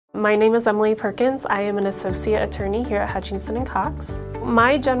My name is Emily Perkins. I am an associate attorney here at Hutchinson and Cox.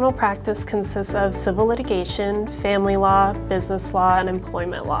 My general practice consists of civil litigation, family law, business law, and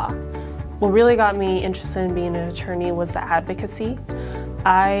employment law. What really got me interested in being an attorney was the advocacy.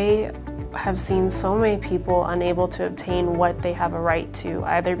 I have seen so many people unable to obtain what they have a right to,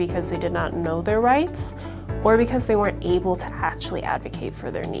 either because they did not know their rights or because they weren't able to actually advocate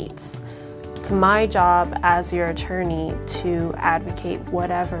for their needs. It's my job as your attorney to advocate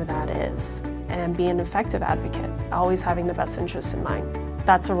whatever that is and be an effective advocate, always having the best interests in mind.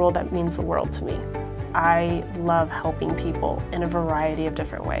 That's a role that means the world to me. I love helping people in a variety of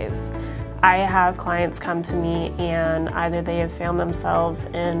different ways. I have clients come to me and either they have found themselves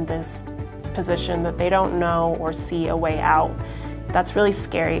in this position that they don't know or see a way out. That's really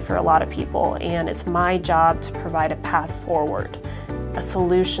scary for a lot of people, and it's my job to provide a path forward, a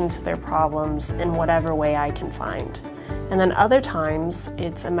solution to their problems in whatever way I can find. And then other times,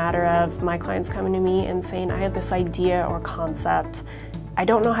 it's a matter of my clients coming to me and saying, I have this idea or concept, I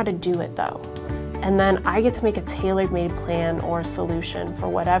don't know how to do it though. And then I get to make a tailor-made plan or solution for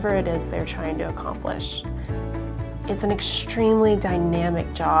whatever it is they're trying to accomplish. It's an extremely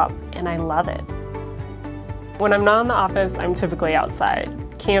dynamic job, and I love it. When I'm not in the office, I'm typically outside.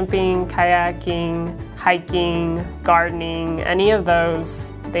 Camping, kayaking, hiking, gardening, any of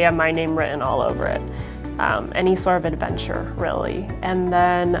those, they have my name written all over it. Any sort of adventure, really. And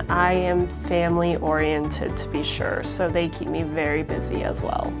then I am family oriented, to be sure, so they keep me very busy as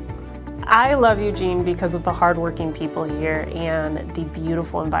well. I love Eugene because of the hardworking people here and the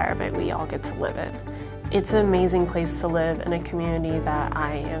beautiful environment we all get to live in. It's an amazing place to live in a community that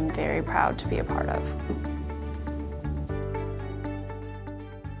I am very proud to be a part of.